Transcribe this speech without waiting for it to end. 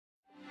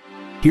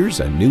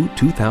Here's a new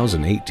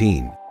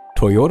 2018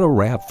 Toyota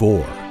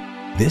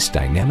RAV4. This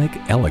dynamic,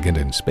 elegant,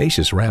 and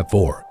spacious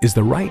RAV4 is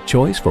the right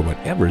choice for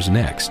whatever's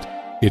next.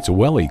 It's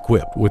well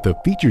equipped with the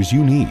features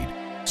you need: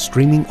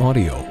 streaming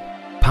audio,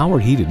 power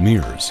heated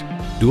mirrors,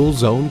 dual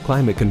zone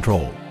climate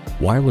control,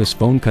 wireless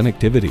phone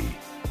connectivity,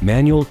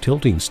 manual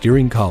tilting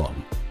steering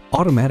column,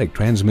 automatic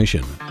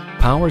transmission,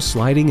 power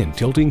sliding and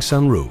tilting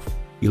sunroof,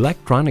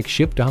 electronic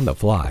shift on the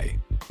fly,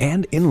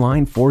 and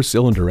inline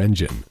 4-cylinder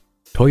engine.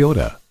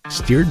 Toyota,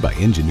 steered by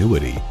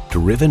ingenuity,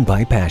 driven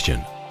by passion.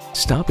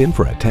 Stop in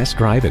for a test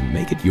drive and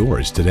make it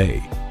yours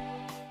today.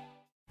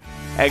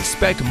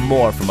 Expect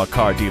more from a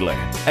car dealer.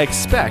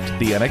 Expect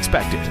the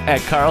unexpected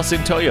at Carlson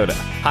Toyota,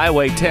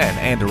 Highway 10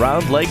 and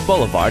Round Lake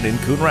Boulevard in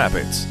Coon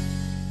Rapids.